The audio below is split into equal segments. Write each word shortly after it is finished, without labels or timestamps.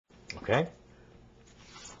Okay?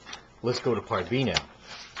 Let's go to part B now.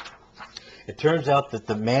 It turns out that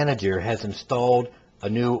the manager has installed a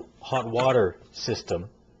new hot water system,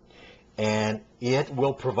 and it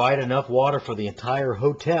will provide enough water for the entire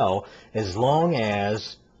hotel as long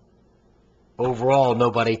as overall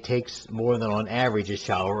nobody takes more than on average a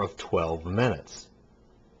shower of 12 minutes.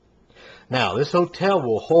 Now, this hotel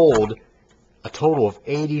will hold a total of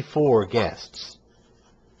 84 guests.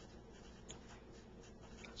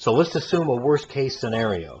 So let's assume a worst case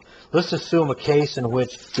scenario. Let's assume a case in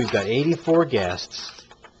which we've got 84 guests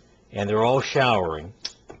and they're all showering.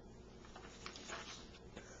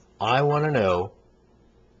 I want to know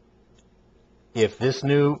if this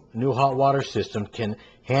new hot water system can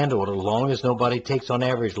handle it as long as nobody takes on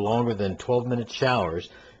average longer than 12-minute showers.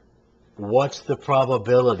 What's the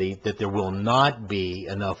probability that there will not be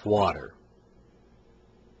enough water?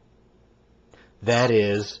 That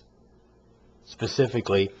is,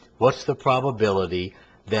 specifically, what's the probability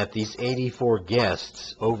that these 84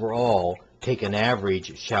 guests overall take an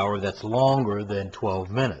average shower that's longer than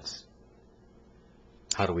 12 minutes?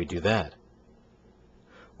 How do we do that?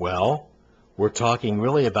 Well, we're talking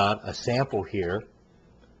really about a sample here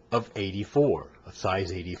of 84, of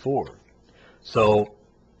size 84. So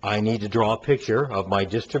I need to draw a picture of my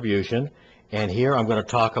distribution, and here I'm going to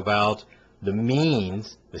talk about the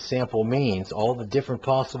means, the sample means, all the different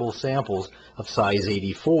possible samples of size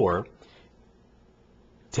 84.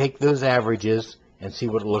 Take those averages and see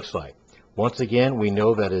what it looks like. Once again, we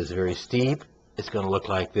know that it's very steep. It's going to look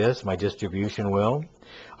like this. My distribution will.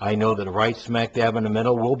 I know that right smack dab in the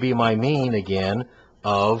middle will be my mean again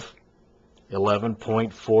of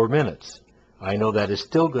 11.4 minutes. I know that is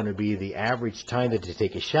still going to be the average time that you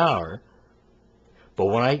take a shower. But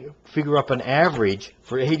when I figure up an average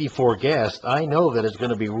for 84 guests, I know that it's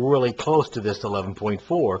going to be really close to this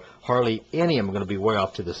 11.4. Hardly any of them are going to be way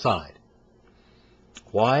off to the side.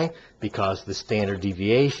 Why? Because the standard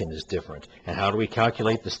deviation is different. And how do we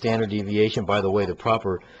calculate the standard deviation? By the way, the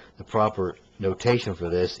proper notation for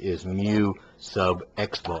this is mu sub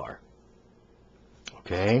x bar.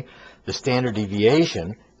 Okay? The standard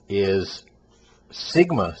deviation is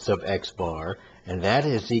sigma sub x bar, and that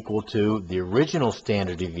is equal to the original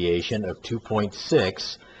standard deviation of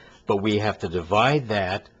 2.6, but we have to divide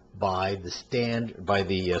that by the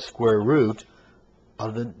square root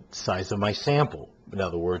of the size of my sample. In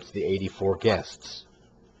other words, the 84 guests.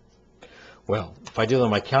 Well, if I do it on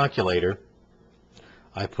my calculator,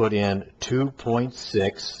 I put in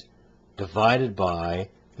 2.6 divided by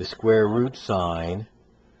the square root sign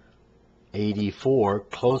 84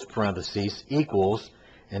 close parentheses equals,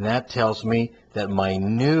 and that tells me that my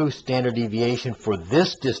new standard deviation for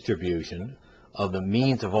this distribution of the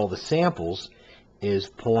means of all the samples is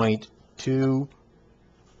 0.28,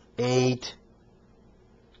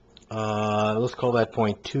 let's call that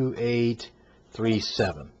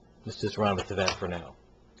 0.2837. Let's just round it to that for now.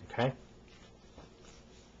 Okay?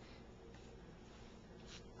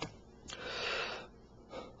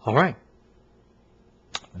 All right.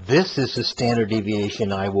 This is the standard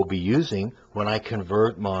deviation I will be using when I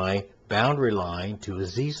convert my boundary line to a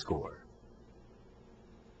z-score.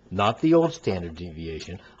 Not the old standard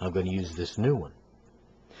deviation. I'm going to use this new one.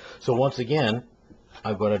 So once again,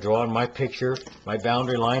 I'm going to draw in my picture my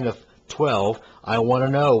boundary line of 12. I want to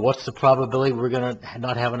know what's the probability we're going to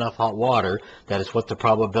not have enough hot water. That is, what's the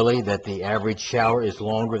probability that the average shower is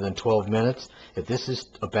longer than 12 minutes. If this is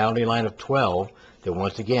a boundary line of 12, then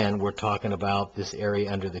once again, we're talking about this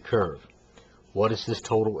area under the curve. What is this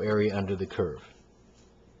total area under the curve?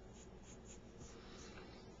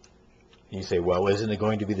 You say, well, isn't it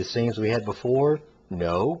going to be the same as we had before?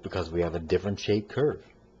 No, because we have a different shaped curve.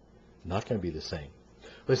 Not going to be the same.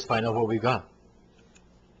 Let's find out what we've got.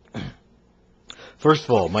 First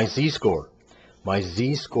of all, my z-score. My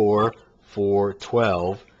z-score for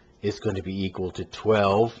 12 is going to be equal to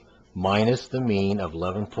 12 minus the mean of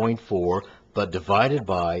 11.4, but divided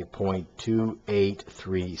by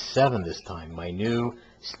 0.2837 this time, my new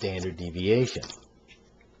standard deviation.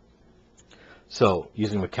 So,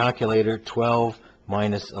 using my calculator, 12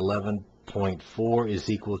 minus 11.4 is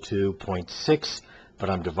equal to 0.6, but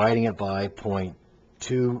I'm dividing it by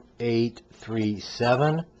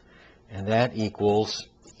 0.2837, and that equals,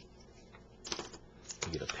 let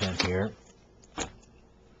me get a pen here,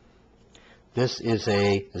 this is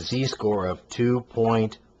a z-score of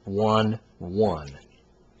 2.11.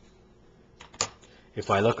 If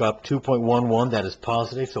I look up 2.11, that is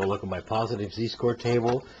positive, so I'll look at my positive z-score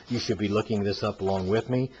table. You should be looking this up along with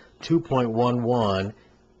me. 2.11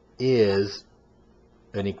 is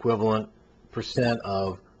an equivalent percent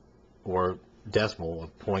of, or decimal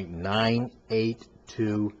of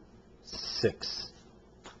 0.982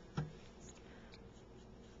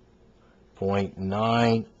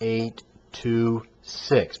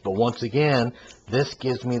 0.9826. But once again, this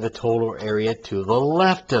gives me the total area to the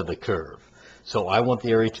left of the curve. So I want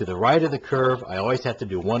the area to the right of the curve. I always have to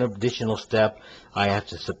do one additional step. I have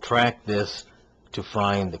to subtract this to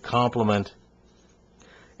find the complement.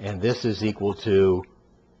 And this is equal to,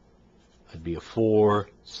 it'd be a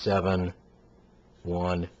 4710.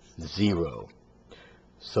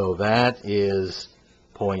 So that is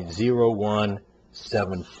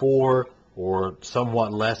 0.0174, or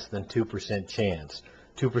somewhat less than 2% chance.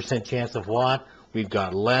 2% chance of what? We've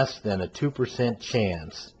got less than a 2%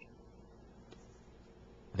 chance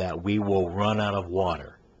that we will run out of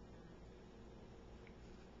water.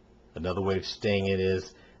 Another way of saying it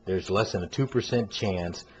is there's less than a 2%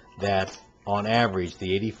 chance that on average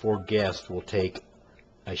the 84 guests will take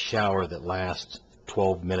a shower that lasts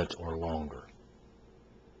 12 minutes or longer.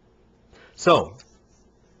 So,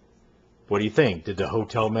 what do you think? Did the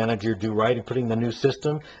hotel manager do right in putting the new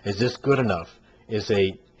system? Is this good enough? Is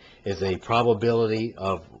a probability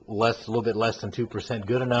of a little bit less than 2%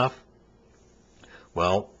 good enough?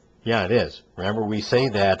 Well, yeah, it is. Remember, we say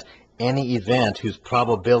that any event whose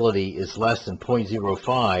probability is less than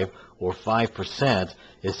 0.05 or 5%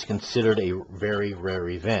 is considered a very rare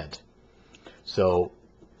event. So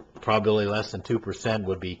probability less than 2%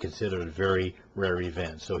 would be considered a very rare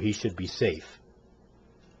event. So he should be safe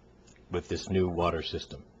with this new water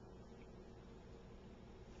system.